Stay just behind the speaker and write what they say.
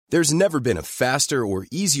There's never been a faster or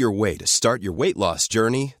easier way to start your weight loss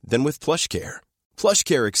journey than with PlushCare.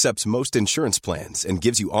 PlushCare accepts most insurance plans and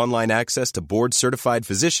gives you online access to board-certified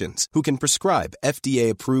physicians who can prescribe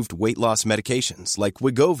FDA-approved weight loss medications like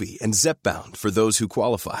Wegovy and Zepbound for those who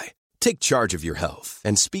qualify. Take charge of your health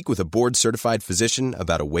and speak with a board-certified physician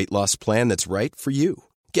about a weight loss plan that's right for you.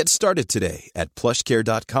 Get started today at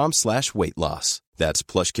plushcare.com/weight loss. That's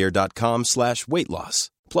plushcare.com/weight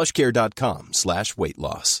loss. plushcare.com/weight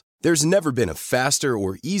loss. There's never been a faster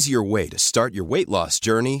or easier way to start your weight loss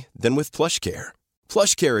journey than with PlushCare.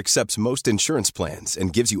 PlushCare accepts most insurance plans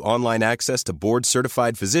and gives you online access to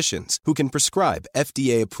board-certified physicians who can prescribe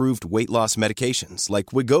FDA-approved weight loss medications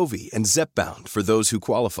like Wegovy and Zepbound for those who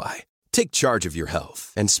qualify. Take charge of your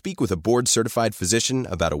health and speak with a board-certified physician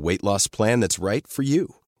about a weight loss plan that's right for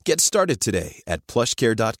you. Get started today at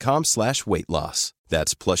plushcare.com/weight loss.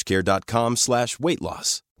 That's plushcare.com/weight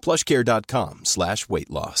loss. plushcare.com/weight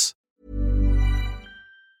loss.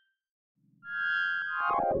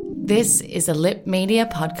 This is a Lip Media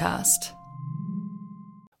podcast.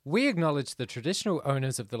 We acknowledge the traditional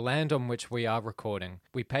owners of the land on which we are recording.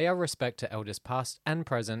 We pay our respect to elders past and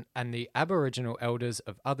present and the Aboriginal elders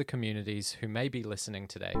of other communities who may be listening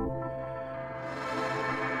today.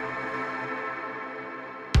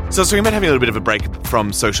 So I was talking about having a little bit of a break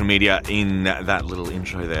from social media in that little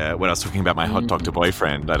intro there when I was talking about my hot doctor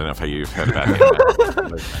boyfriend. I don't know if you've heard about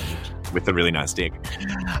him. With a really nice dick.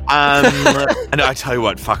 And I tell you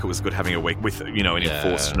what, fuck, it was good having a week with, an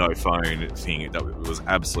enforced no phone thing. That was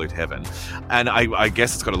absolute heaven. And I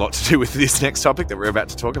guess it's got a lot to do with this next topic that we're about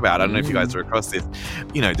to talk about. I don't know if you guys are across this.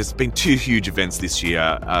 There's been two huge events this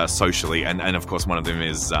year socially, and of course one of them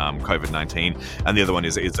is COVID-19, and the other one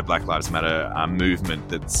is the Black Lives Matter movement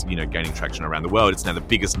that's, gaining traction around the world. It's now the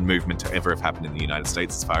biggest movement to ever have happened in the United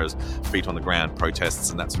States as far as feet on the ground, protests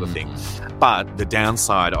and that sort of thing. But the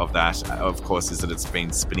downside of that, of course, is that it's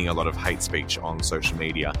been spinning a lot of hate speech on social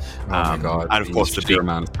media. Oh my God. And of course, the big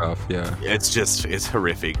amount of stuff, yeah. It's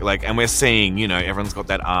horrific. And we're seeing, everyone's got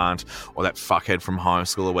that aunt or that fuckhead from high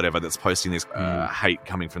school or whatever that's posting this hate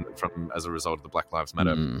coming from as a result of the Black Lives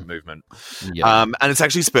Matter movement. Yeah. And it's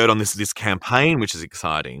actually spurred on this campaign, which is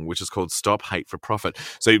exciting, which is called Stop Hate for Profit.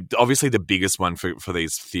 So obviously the biggest one for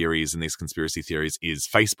these theories and these conspiracy theories is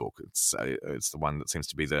Facebook. It's the one that seems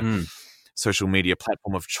to be the social media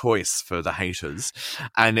platform of choice for the haters,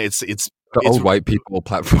 and it's old white people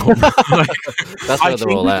platform. That's where they're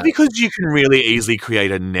all at. Because you can really easily create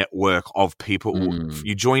a network of people.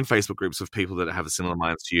 You join Facebook groups of people that have similar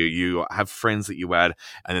minds to you. You have friends that you add,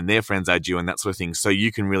 and then their friends add you, and that sort of thing. So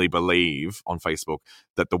you can really believe on Facebook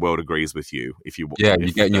that the world agrees with you. You get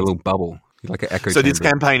in your little bubble. Like an echo so chamber. This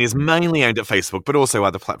campaign is mainly aimed at Facebook, but also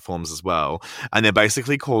other platforms as well. And they're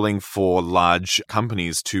basically calling for large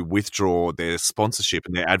companies to withdraw their sponsorship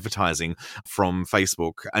and their advertising from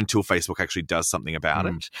Facebook until Facebook actually does something about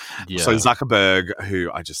it. Yeah. So Zuckerberg, who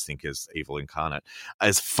I just think is evil incarnate,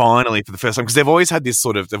 is finally, for the first time, because they've always had this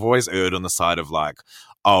they've always erred on the side of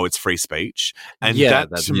it's free speech. And you can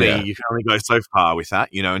only go so far with that,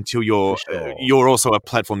 until you're also a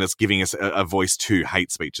platform that's giving us a voice to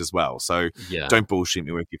hate speech as well. So don't bullshit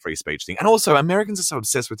me with your free speech thing. And also, Americans are so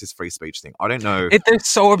obsessed with this free speech thing. I don't know. They're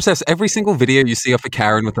so obsessed. Every single video you see of a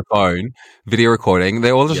Karen with a phone, video recording,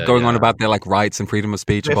 they're all just going on about their rights and freedom of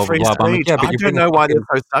speech and blah, blah, blah. But I don't know why they're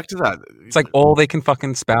so stuck to that. It's all they can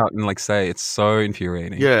fucking spout and say. It's so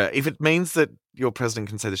infuriating. Yeah, if it means that your president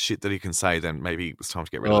can say the shit that he can say, then maybe it's time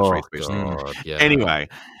to get rid of the free speech thing. Anyway,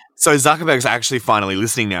 so Zuckerberg's actually finally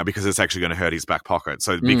listening now because it's actually going to hurt his back pocket.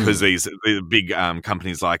 So because these big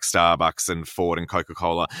companies like Starbucks and Ford and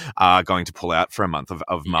Coca-Cola are going to pull out for a month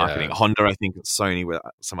of marketing. Honda, I think, Sony, with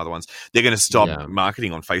some other ones, they're going to stop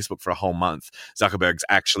marketing on Facebook for a whole month. Zuckerberg's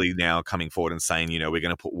actually now coming forward and saying, we're going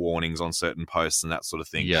to put warnings on certain posts and that sort of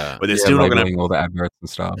thing. Yeah, but they're still not going to all the adverts and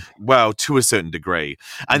stuff. Well, to a certain degree,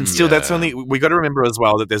 and still, that's only. We got to remember as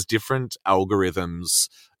well that there's different algorithms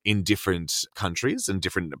in different countries and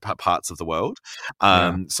different parts of the world.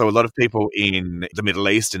 So a lot of people in the Middle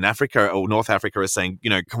East and Africa or North Africa are saying,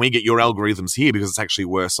 can we get your algorithms here because it's actually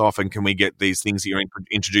worse off? And can we get these things that you're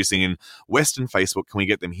introducing in Western Facebook, can we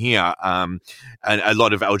get them here? And a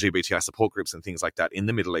lot of LGBTI support groups and things like that in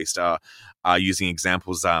the Middle East are using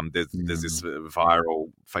examples. There's this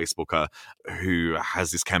viral Facebooker who has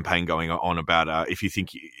this campaign going on about if you think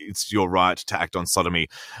it's your right to act on sodomy,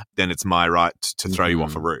 then it's my right to throw you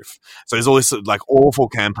off a roof. So there's all this awful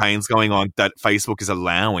campaigns going on that Facebook is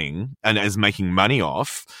allowing and is making money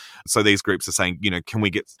off So these groups are saying, can we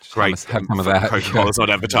get great have some of that? Coca-Cola's not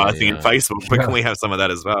advertising in Facebook, but can we have some of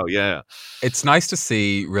that as well? Yeah. It's nice to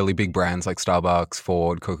see really big brands like Starbucks,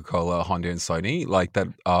 Ford, Coca-Cola, Honda, and Sony that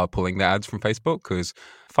are pulling their ads from Facebook, because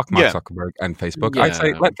fuck Mark Zuckerberg and Facebook. Yeah. I'd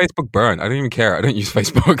say let Facebook burn. I don't even care. I don't use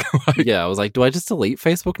Facebook. I was like, do I just delete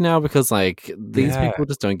Facebook now? Because these people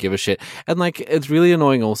just don't give a shit. And it's really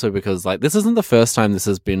annoying also because this isn't the first time this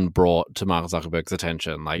has been brought to Mark Zuckerberg's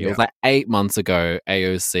attention. It was 8 months ago,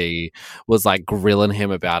 AOC was grilling him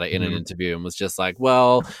about it in an interview and was just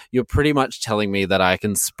well, you're pretty much telling me that I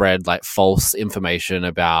can spread false information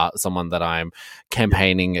about someone that I'm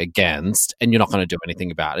campaigning against and you're not going to do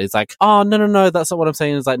anything about it. It's oh, no, that's not what I'm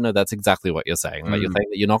saying. It's no, that's exactly what you're saying. You're saying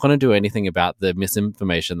that you're not going to do anything about the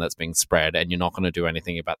misinformation that's being spread and you're not going to do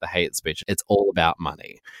anything about the hate speech. It's all about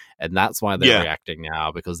money. And that's why they're reacting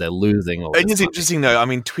now, because they're losing all this And it's money. interesting, though. I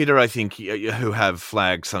mean, Twitter, I think, who have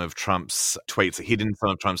flagged some of Trump's tweets, hidden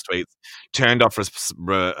some of Trump's tweets, turned off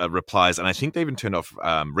replies, and I think they even turned off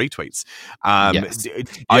retweets. Yes.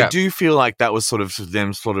 I do feel like that was sort of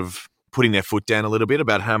them putting their foot down a little bit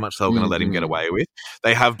about how much they were going to let him get away with.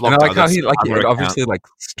 They have blocked and I like how he other obviously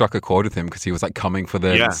struck a chord with him, because he was coming for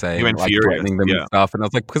them and saying threatening them and stuff. And I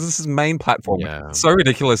was like, because this is his main platform. Yeah. It's so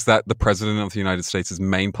ridiculous that the president of the United States'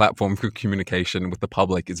 main platform for communication with the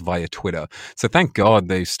public is via Twitter. So thank God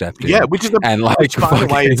they stepped in. Yeah, which is by the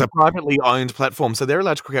way, it's a privately owned platform, so they're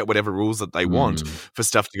allowed to create whatever rules that they want for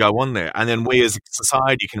stuff to go on there. And then we as a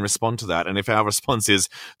society can respond to that. And if our response is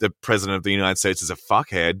the president of the United States is a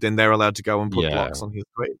fuckhead, then they're allowed to go and put blocks on his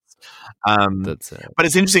tweets. That's it. But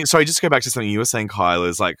it's interesting. Sorry, just to go back to something you were saying, Kyle,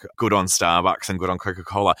 is good on Starbucks and good on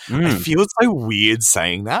Coca-Cola. I feel so weird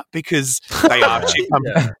saying that, because they are cheap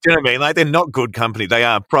companies. Do you know what I mean? They're not good company. They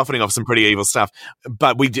are profiting off some pretty evil stuff.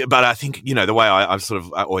 But I think, the way I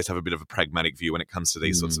always have a bit of a pragmatic view when it comes to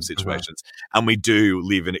these sorts of situations. And we do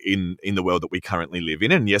live in the world that we currently live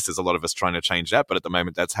in. And yes, there's a lot of us trying to change that, but at the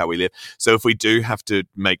moment, that's how we live. So if we do have to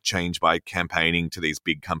make change by campaigning to these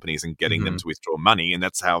big companies and getting them to withdraw money, and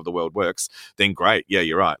that's how the world works, then great. Yeah,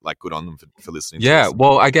 you're right. Good on them for listening. Yeah, to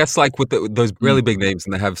well, I guess with those really big names,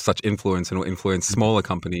 and they have such influence, and will influence smaller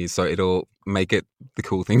companies, so it'll make it the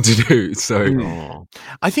cool thing to do. So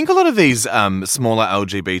I think a lot of these smaller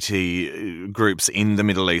LGBT groups in the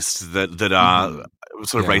Middle East that are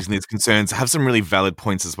sort of raising these concerns have some really valid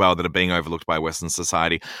points as well that are being overlooked by Western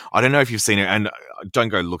society. I don't know if you've seen it, and don't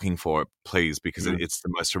go looking for it, please, because it's the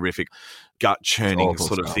most horrific, gut-churning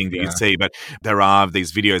sort of thing that you see. But there are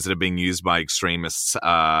these videos that are being used by extremists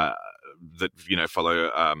that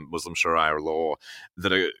follow Muslim Sharia law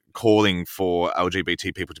that are calling for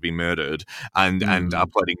LGBT people to be murdered and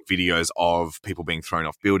uploading videos of people being thrown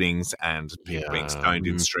off buildings and people being stoned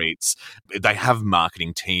in streets. They have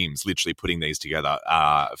marketing teams literally putting these together,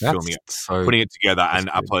 filming it, putting it together and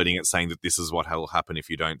uploading it, saying that this is what will happen if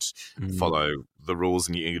you don't follow the rules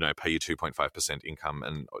and pay your 2.5% income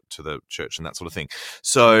and to the church and that sort of thing.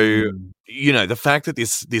 So the fact that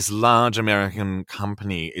this large American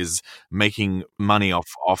company is making money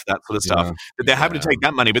off that sort of stuff, that they're happy to take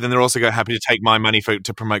that money, but then they're also happy to take my money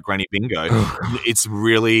to promote Granny Bingo. It's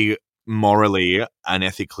really morally and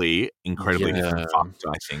ethically incredibly fucked,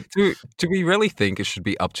 I think. Do we really think it should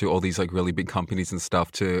be up to all these really big companies and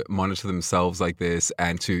stuff to monitor themselves like this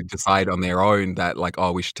and to decide on their own that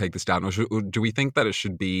we should take this down, or do we think that it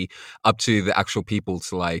should be up to the actual people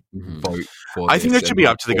to vote for I think it should be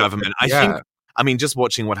up to the government. I mean, just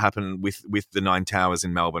watching what happened with the Nine Towers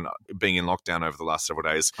in Melbourne being in lockdown over the last several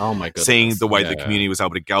days. Oh my goodness. Seeing the way the community was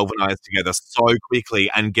able to galvanize together so quickly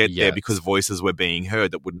and get there because voices were being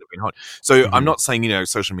heard that wouldn't have been heard. So I'm not saying,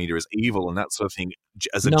 social media is evil and that sort of thing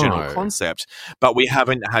as a general concept, but we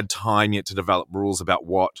haven't had time yet to develop rules about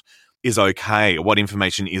what is okay, what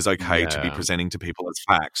information is okay to be presenting to people as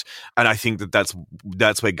fact. And I think that's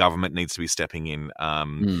where government needs to be stepping in.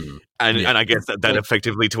 And I guess that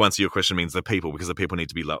effectively, to answer your question, means the people, because the people need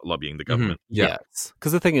to be lobbying the government. Yes.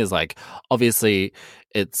 Because the thing is, obviously,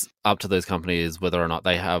 it's up to those companies whether or not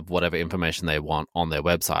they have whatever information they want on their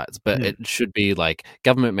websites. But it should be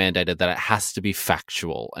government mandated that it has to be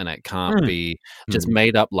factual and it can't be just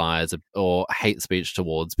made up lies or hate speech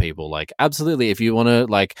towards people. Absolutely, if you want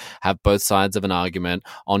to have both sides of an argument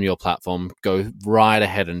on your platform, go right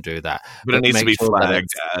ahead and do that. But it needs to be flagged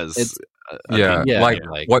as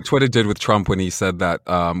what Twitter did with Trump when he said that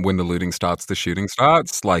when the looting starts, the shooting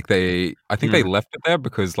starts. Like they left it there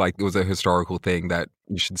because like it was a historical thing that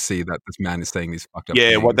you should see that this man is saying these fucked up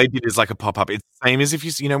things. What they did is like a pop-up. It's the same as if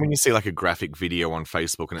you when you see like a graphic video on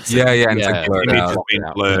Facebook and it's and it's like the image has been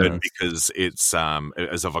blurred because it's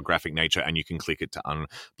as of a graphic nature and you can click it to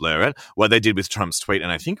unblur it. What they did with Trump's tweet,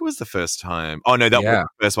 and I think it was the first time. Oh no, that was the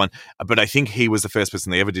first one. But I think he was the first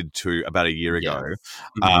person they ever did to about a year ago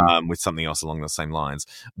with something else along the same lines,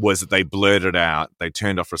 was that they blurred it out. They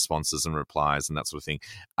turned off responses and replies and that sort of thing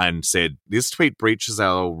and said, this tweet breaches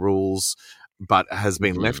our rules, but has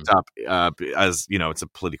been left up as, it's a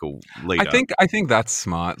political leader. I think that's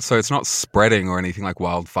smart. So it's not spreading or anything like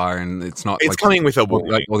wildfire, and it's not like coming with a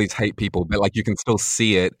warning. Like all these hate people, but like you can still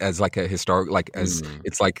see it as like a historic, like as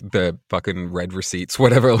it's like the fucking red receipts,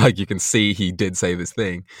 whatever. Like you can see he did say this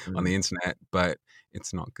thing on the internet, but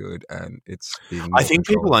it's not good, and it's being I think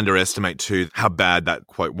people underestimate too how bad that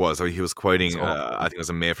quote was. I mean, he was quoting, I think it was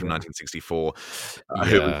a mayor from 1964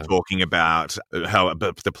 who was talking about how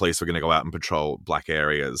the police were going to go out and patrol black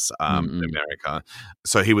areas in America.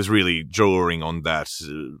 So he was really drawing on that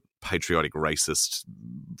patriotic racist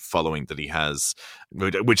following that he has,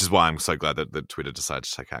 which is why I'm so glad that Twitter decided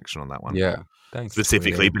to take action on that one. Yeah. Thanks,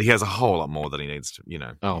 specifically, but he has a whole lot more that he needs to,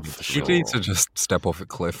 Oh, for sure. He needs to just step off a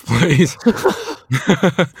cliff, please.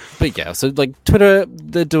 But yeah, so like Twitter,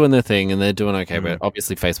 they're doing their thing and they're doing okay, but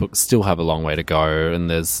obviously Facebook still have a long way to go, and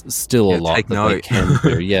there's still a lot that they can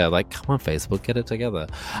do. Yeah, like come on, Facebook, get it together.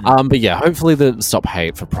 But yeah, hopefully the Stop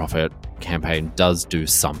Hate for Profit campaign does do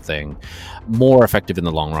something more effective in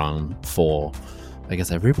the long run for, I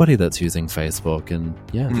guess, everybody that's using Facebook. And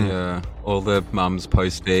all the mums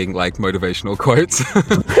posting like motivational quotes on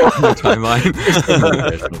the timeline.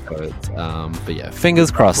 Motivational quotes. But yeah,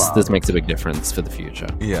 fingers crossed this makes a big difference for the future.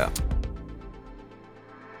 Yeah.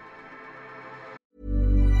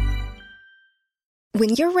 When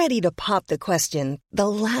you're ready to pop the question, the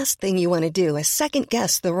last thing you want to do is second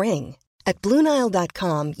guess the ring. At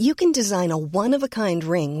BlueNile.com, you can design a one-of-a-kind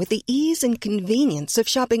ring with the ease and convenience of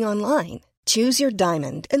shopping online. Choose your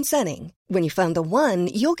diamond and setting. When you find the one,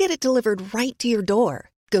 you'll get it delivered right to your door.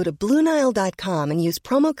 Go to BlueNile.com and use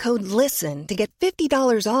promo code LISTEN to get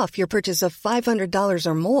 $50 off your purchase of $500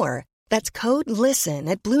 or more. That's code LISTEN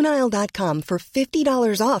at BlueNile.com for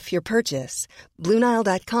 $50 off your purchase.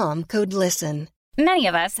 BlueNile.com, code LISTEN. Many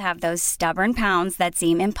of us have those stubborn pounds that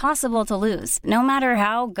seem impossible to lose, no matter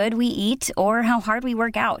how good we eat or how hard we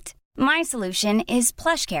work out. My solution is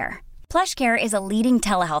PlushCare. PlushCare is a leading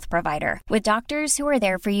telehealth provider with doctors who are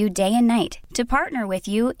there for you day and night to partner with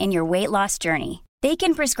you in your weight loss journey. They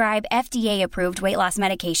can prescribe FDA-approved weight loss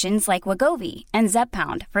medications like Wegovy and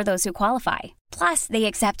Zepbound for those who qualify. Plus, they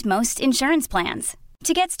accept most insurance plans.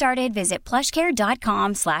 To get started, visit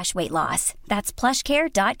plushcare.com/weightloss. That's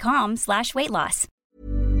plushcare.com/weightloss.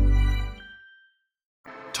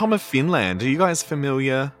 Tom of Finland, are you guys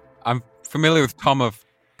familiar? I'm familiar with Tom of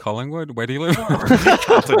Collingwood. Where do you live?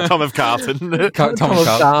 Tom of Carlton. Tom of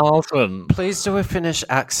Carlton. Please do a Finnish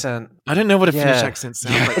accent. I don't know what a Finnish accent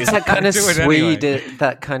sounds like. It's that kind of Swede,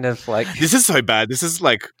 that kind of like... This is so bad. This is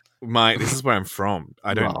like... this is where I'm from.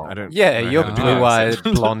 I don't. Yeah, you're a blue-eyed,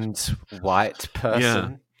 blonde, white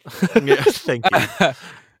person. Yeah, thank you.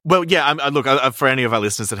 Well, yeah. Look, for any of our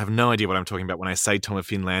listeners that have no idea what I'm talking about when I say Tom of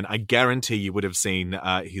Finland, I guarantee you would have seen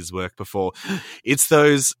his work before. It's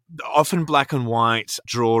those often black and white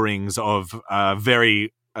drawings of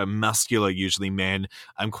very muscular, usually men,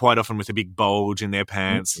 quite often with a big bulge in their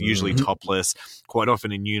pants, usually topless, quite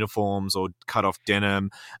often in uniforms or cut-off denim.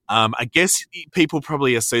 I guess people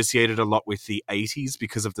probably associate it a lot with the 80s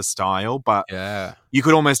because of the style, but you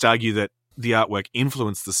could almost argue that the artwork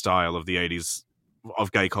influenced the style of the 80s,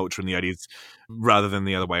 of gay culture in the 80s, rather than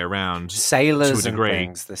the other way around. Sailors and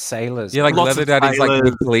things. The sailors. Yeah, like leather daddies, like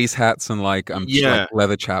with police hats and like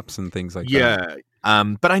leather chaps and things like that. Yeah.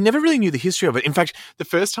 But I never really knew the history of it. In fact, the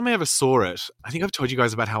first time I ever saw it, I think I've told you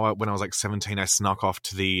guys about how when I was like 17, I snuck off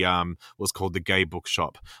to the what's called the Gay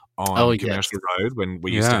Bookshop on Commercial Road when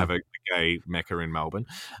we used to have a gay mecca in Melbourne.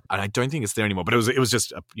 And I don't think it's there anymore, but it was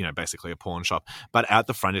just basically a pawn shop. But out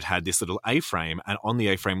the front, it had this little A-frame, and on the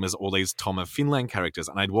A-frame was all these Tom of Finland characters.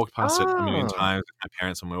 And I'd walked past it a million times with my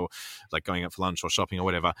parents when we were like going out for lunch or shopping or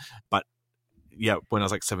whatever. But yeah, when I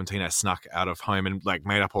was like 17, I snuck out of home and like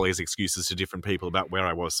made up all these excuses to different people about where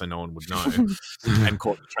I was so no one would know, and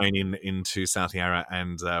caught the train into South Yarra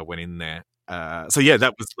and went in there. So yeah,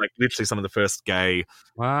 that was like literally some of the first gay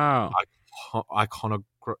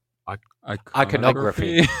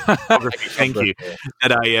iconography. Thank you.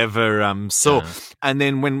 That I ever saw. Yeah. And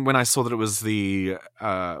then when I saw that it was a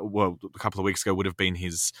couple of weeks ago would have been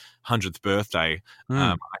his 100th birthday,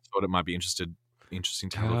 I thought it might be interesting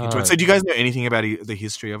to have a look into it. So do you guys know anything about the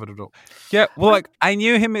history of it at all? Yeah, well, like I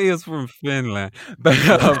knew him, he was from Finland, but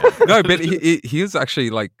no, but he is actually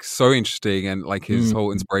like so interesting, and like his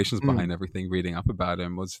whole inspirations behind everything, reading up about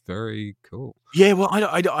him was very cool. Yeah, well,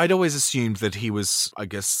 I'd always assumed that he was, I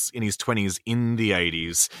guess, in his 20s in the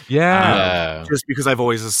 80s. Yeah. Just because I've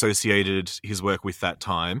always associated his work with that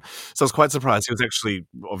time. So I was quite surprised. He was actually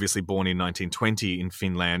obviously born in 1920 in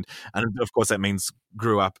Finland. And of course, that means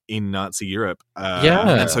grew up in Nazi Europe.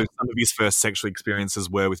 And so some of his first sexual experiences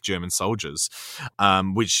were with German soldiers,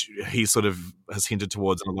 which he sort of has hinted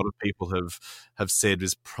towards, and a lot of people have said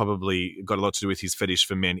is probably got a lot to do with his fetish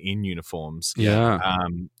for men in uniforms. Yeah.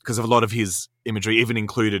 Because of a lot of his imagery even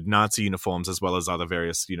included Nazi uniforms as well as other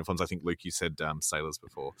various uniforms. I think, Luke, you said sailors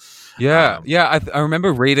before. Yeah, I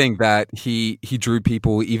remember reading that he drew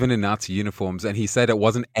people even in Nazi uniforms, and he said it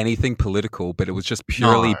wasn't anything political, but it was just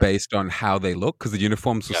purely based on how they look, because the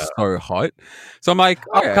uniforms were so hot. So I'm like,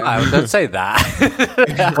 Kyle, don't say that.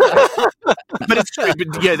 But it's true.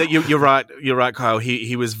 But yeah, you're right. You're right, Kyle.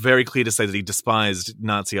 He was very clear to say that he despised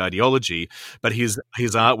Nazi ideology, but his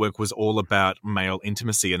artwork was all about male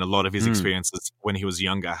intimacy, and a lot of his experiences when he was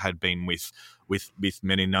younger had been with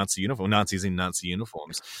men in Nazis in Nazi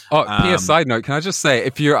uniforms. Oh, P.S. side note, can I just say,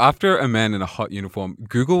 if you're after a man in a hot uniform,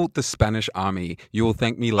 Google the Spanish army. You will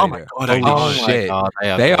thank me later. Oh my God! Shit.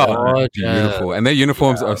 They are beautiful, and their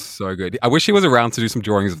uniforms are so good. I wish he was around to do some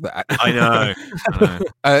drawings of that. I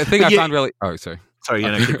know. Thing I found really. Oh, sorry. Sorry,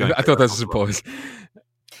 keep going. I thought that was a pause.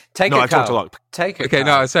 I talked a lot. Okay,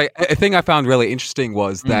 no, so a thing I found really interesting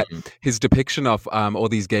was that his depiction of all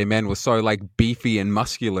these gay men was so like beefy and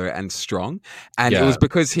muscular and strong. And it was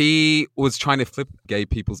because he was trying to flip gay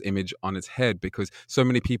people's image on its head, because so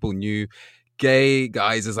many people knew gay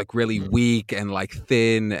guys as like really weak and like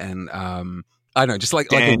thin and I don't know, just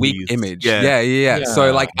like a weak image. Yeah.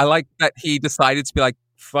 So like I like that he decided to be like,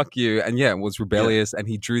 fuck you, and was rebellious, and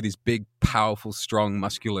he drew these big, powerful, strong,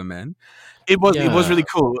 muscular men. It was really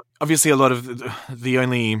cool. Obviously, a lot of the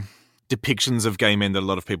only depictions of gay men that a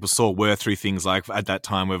lot of people saw were through things like, at that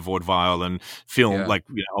time, were vaudeville and film, like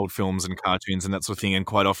old films and cartoons and that sort of thing. And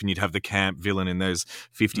quite often you'd have the camp villain in those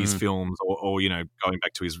 50s films, or going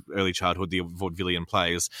back to his early childhood, the vaudevillian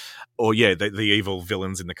plays, or the evil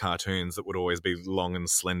villains in the cartoons that would always be long and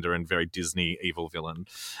slender and very Disney evil villain.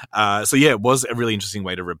 It was a really interesting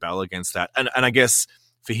way to rebel against that. And I guess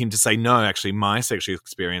for him to say, no, actually, my sexual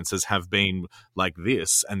experiences have been like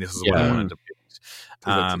this, and this is what I wanted to be.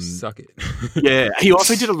 Suck it. Yeah, he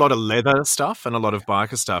also did a lot of leather stuff and a lot of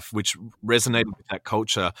biker stuff, which resonated with that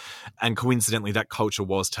culture. And coincidentally, that culture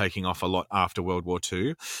was taking off a lot after World War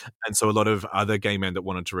II. And so a lot of other gay men that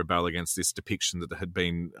wanted to rebel against this depiction that had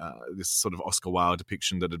been this sort of Oscar Wilde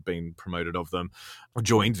depiction that had been promoted of them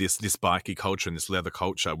joined this bikie culture and this leather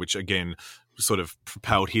culture, which again sort of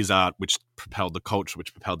propelled his art, which propelled the culture,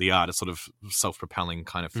 which propelled the art. A sort of self-propelling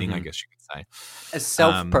kind of thing, I guess you could say. A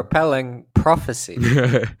self-propelling prophecy.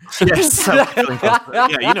 Yes, self-propelling prophecy.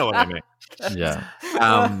 Yeah, you know what I mean. Yeah.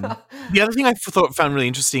 The other thing I found really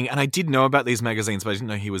interesting, and I did know about these magazines, but I didn't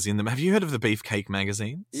know he was in them. Have you heard of the Beefcake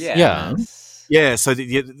magazines? Yeah. Yeah. So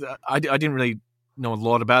I didn't really know a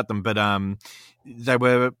lot about them, but they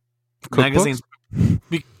were magazines.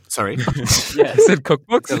 Sorry. Yeah. I said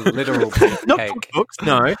cookbooks? The literal not cookbooks,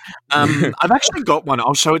 no. I've actually got one.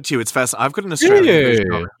 I'll show it to you. It's fast. I've got an Australian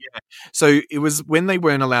version. Yeah. So it was when they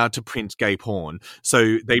weren't allowed to print gay porn.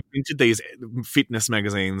 So they printed these fitness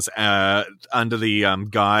magazines under the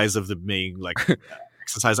guise of them being like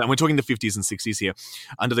exercise. And we're talking the 50s and 60s here,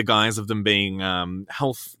 under the guise of them being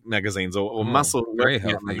health magazines or muscle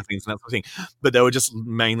magazines and that sort of thing. But they were just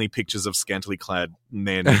mainly pictures of scantily clad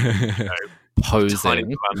men, posing, tiny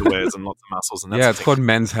underwears and lots of muscles. And it's called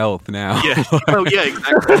Men's Health now. Yeah, well, yeah,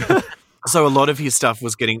 exactly. So a lot of his stuff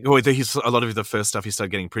was getting, a lot of the first stuff he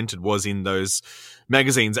started getting printed was in those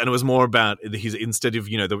magazines, and it was more about his, instead of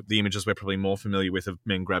the images we're probably more familiar with of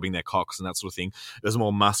men grabbing their cocks and that sort of thing. It was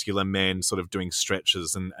more muscular men sort of doing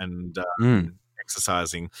stretches and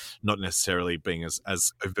exercising, not necessarily being as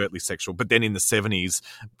overtly sexual. But then in the 70s,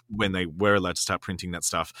 when they were allowed to start printing that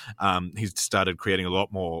stuff, he started creating a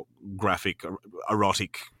lot more graphic,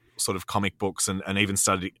 erotic sort of comic books, and even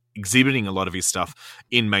started exhibiting a lot of his stuff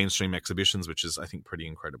in mainstream exhibitions, which is, I think, pretty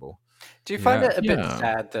incredible. Do you find it a bit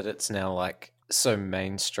sad that it's now like so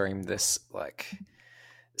mainstream, this like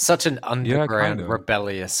such an underground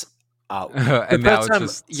rebellious art? And now it's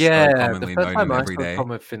just the first time I saw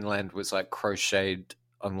Tom of Finland was like crocheted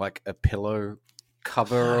on like a pillow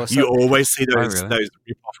cover or something. You always see those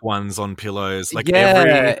rip-off ones on pillows. Like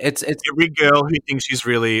it's every girl who thinks she's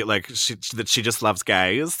really like that she just loves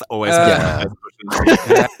gays always has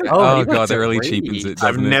oh god, that really cheapens it.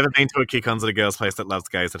 I've never been to a Kikons at a girl's place that loves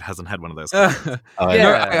gays that hasn't had one of those. No,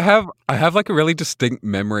 I have like a really distinct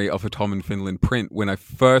memory of a Tom and Finland print when I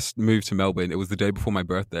first moved to Melbourne. It was the day before my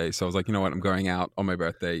birthday, so I was like, you know what, I'm going out on my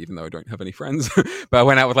birthday, even though I don't have any friends. But I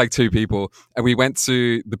went out with like 2 people, and we went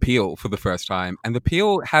to the Peel for the first time. And the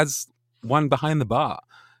Peel has one behind the bar,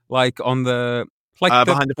 like on the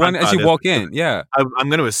behind the one as you walk in. Yeah, I'm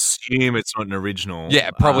going to assume it's not an original.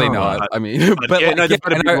 Yeah, probably not. I mean,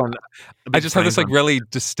 I just have this like really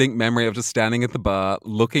distinct memory of just standing at the bar,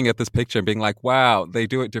 looking at this picture, and being like, "Wow, they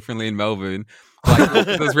do it differently in Melbourne." Like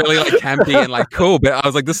it was really like campy and like cool, but I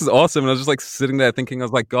was like, "This is awesome," and I was just like sitting there thinking, I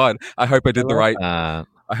was like, "God, I hope I did the right. I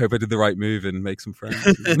hope I did the right move and make some friends."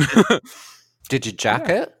 Did you jack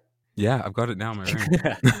it? Yeah, I've got it now in my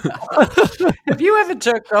room. Have you ever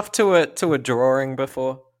jerked off to a drawing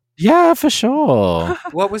before? Yeah, for sure.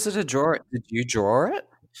 What was it a drawing? Did you draw it?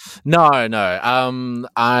 No.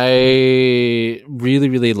 I really,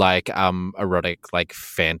 really like erotic, like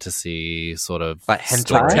fantasy sort of like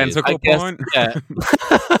hentai, like tentacle porn. Yeah.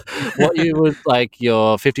 What you would like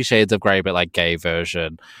your 50 Shades of Grey, but like gay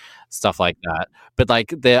version. Stuff like that. But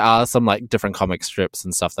like there are some like different comic strips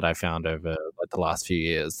and stuff that I found over like the last few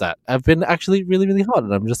years that have been actually really, really hot.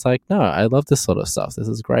 And I'm just like, no, I love this sort of stuff. This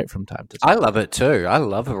is great from time to time. I love it too. I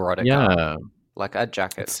love erotic. Yeah. Like I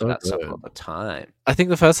jack it to that stuff all the time. I think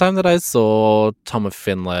the first time that I saw Tom of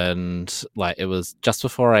Finland, like it was just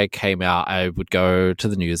before I came out, I would go to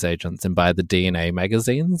the newsagents and buy the DNA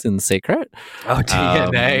magazines in secret. Oh,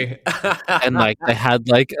 DNA. And like they had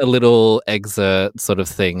like a little excerpt sort of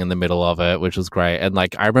thing in the middle of it, which was great. And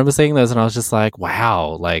like I remember seeing those and I was just like,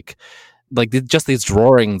 wow, like just these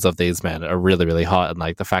drawings of these men are really, really hot. And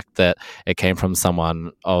like the fact that it came from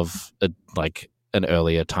someone of an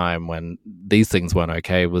earlier time when these things weren't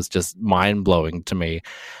okay was just mind-blowing to me.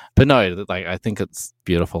 But no, like I think it's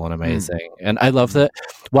beautiful and amazing. And I love that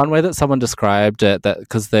one way that someone described it, that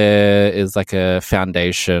because there is like a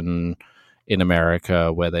foundation in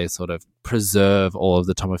America where they sort of preserve all of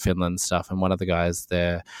the Tom of Finland stuff, and one of the guys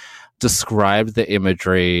there described the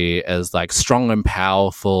imagery as like strong and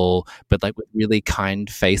powerful, but like with really kind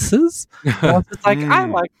faces. I was just like, I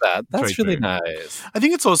like that. That's really nice. I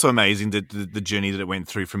think it's also amazing that the journey that it went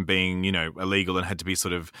through from being, illegal and had to be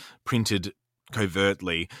sort of printed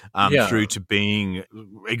covertly through to being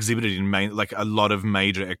exhibited in like a lot of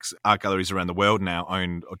major art galleries around the world now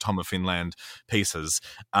own Tom of Finland pieces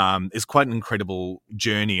is quite an incredible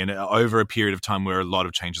journey, and over a period of time where a lot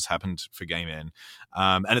of changes happened for gay men.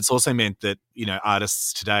 And it's also meant that,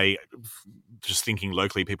 artists today, just thinking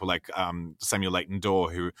locally, people like Samuel Leighton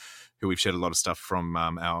Dorr, who we've shared a lot of stuff from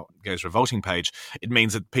our Gays Revolting page, it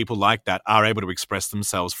means that people like that are able to express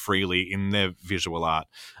themselves freely in their visual art.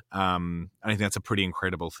 I think that's a pretty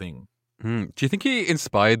incredible thing. Do you think he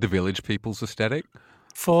inspired the Village People's aesthetic?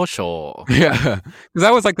 For sure. Yeah. Because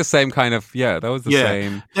that was like the same kind of, that was the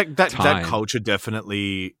same that culture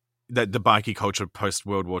definitely, that the bikie culture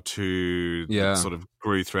post-World War II sort of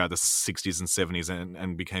grew throughout the 60s and 70s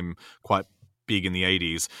and became quite big in the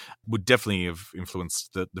 80s, would definitely have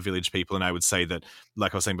influenced the Village People. And I would say that,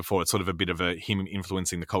 like I was saying before, it's sort of a bit of him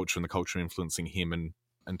influencing the culture and the culture influencing him, and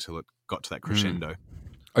until it got to that crescendo.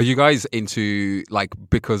 Are you guys into, like,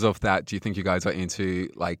 because of that, do you think you guys are into,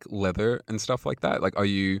 like, leather and stuff like that? Like, are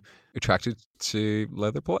you attracted to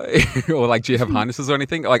leather play? Or, like, do you have harnesses or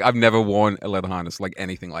anything? Like, I've never worn a leather harness, like,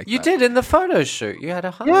 anything like that. You did in the photo shoot. You had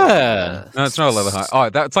a harness. Yeah. No, it's not a leather harness. Oh,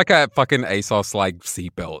 that's like a fucking ASOS, like,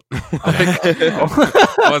 seatbelt.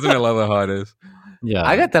 It wasn't a leather harness. Yeah,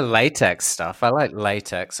 I got the latex stuff. I like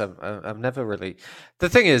latex. I've never really... The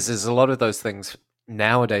thing is a lot of those things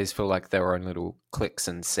nowadays feel like their own little cliques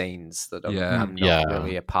and scenes that I'm not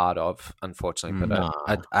really a part of, unfortunately.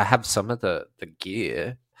 But I have some of the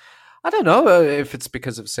gear. I don't know if it's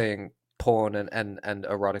because of seeing porn and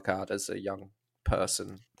erotic art as a young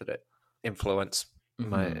person that it influenced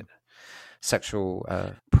my sexual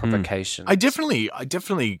provocation. I definitely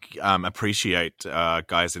appreciate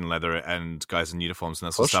guys in leather and guys in uniforms and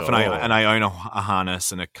that sort of stuff. Sure. And I own a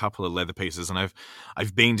harness and a couple of leather pieces, and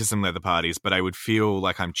I've been to some leather parties, but I would feel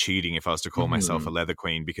like I'm cheating if I was to call myself a leather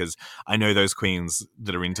queen, because I know those queens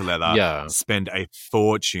that are into leather spend a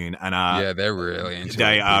fortune and they're really into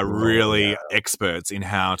they are really experts in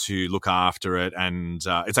how to look after it, and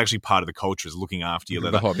it's actually part of the culture is looking after your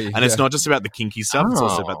leather. The hobby, and it's not just about the kinky stuff; it's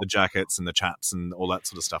also about the jackets and the chaps and all that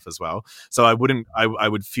sort of stuff as well. So I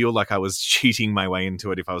would feel like I was cheating my way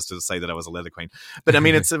into it if I was to say that I was a leather queen. But I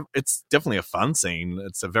mean, it's definitely a fun scene.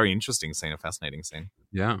 It's a very interesting scene, a fascinating scene.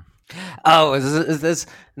 Yeah. Oh, there's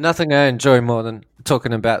nothing I enjoy more than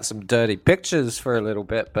talking about some dirty pictures for a little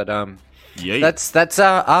bit, but that's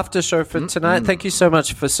our after show for tonight. Thank you so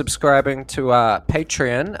much for subscribing to our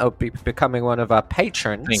Patreon or becoming one of our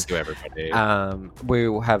patrons. Thank you, everybody. We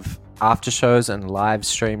will have after shows and live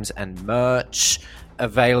streams and merch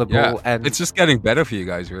available, and it's just getting better for you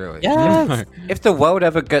guys, really. Yeah. If the world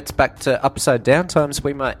ever gets back to upside down times,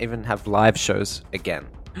 we might even have live shows again.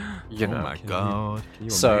 You know, oh my god!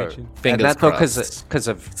 So fingers crossed, because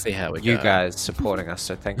of see how you guys supporting us.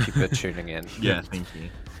 So thank you for tuning in. Yeah, thank you.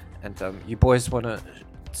 And you boys want to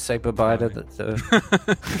say bye-bye to the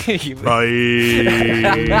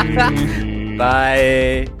Bye.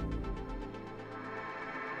 Bye.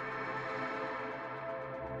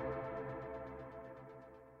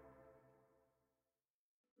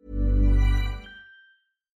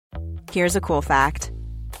 Here's a cool fact.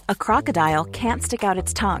 A crocodile can't stick out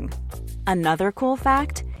its tongue. Another cool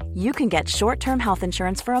fact, you can get short-term health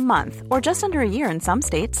insurance for a month or just under a year in some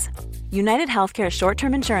states. United Healthcare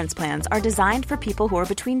short-term insurance plans are designed for people who are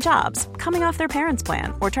between jobs, coming off their parents'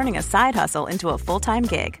 plan, or turning a side hustle into a full-time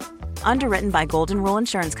gig. Underwritten by Golden Rule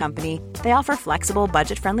Insurance Company, they offer flexible,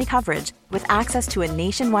 budget-friendly coverage with access to a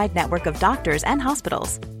nationwide network of doctors and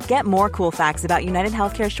hospitals. Get more cool facts about United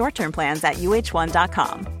Healthcare short-term plans at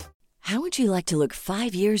uh1.com. How would you like to look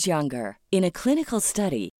 5 years younger? In a clinical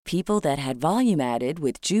study, people that had volume added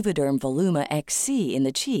with Juvederm Voluma XC in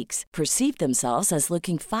the cheeks perceived themselves as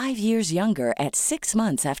looking 5 years younger at 6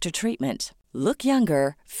 months after treatment. Look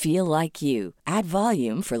younger, feel like you. Add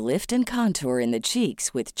volume for lift and contour in the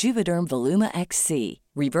cheeks with Juvederm Voluma XC.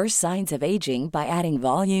 Reverse signs of aging by adding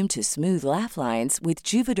volume to smooth laugh lines with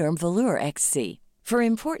Juvederm Volure XC. For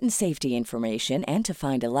important safety information and to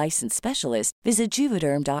find a licensed specialist, visit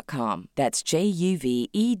Juvederm.com. That's JUVEDERM.com.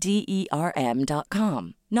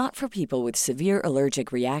 Not for people with severe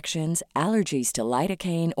allergic reactions, allergies to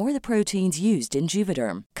lidocaine, or the proteins used in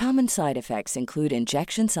Juvederm. Common side effects include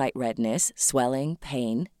injection site redness, swelling,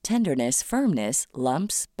 pain, tenderness, firmness,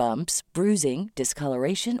 lumps, bumps, bruising,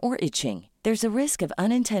 discoloration, or itching. There's a risk of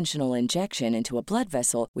unintentional injection into a blood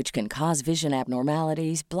vessel, which can cause vision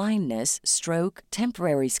abnormalities, blindness, stroke,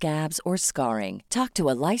 temporary scabs, or scarring. Talk to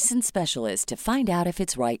a licensed specialist to find out if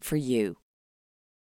it's right for you.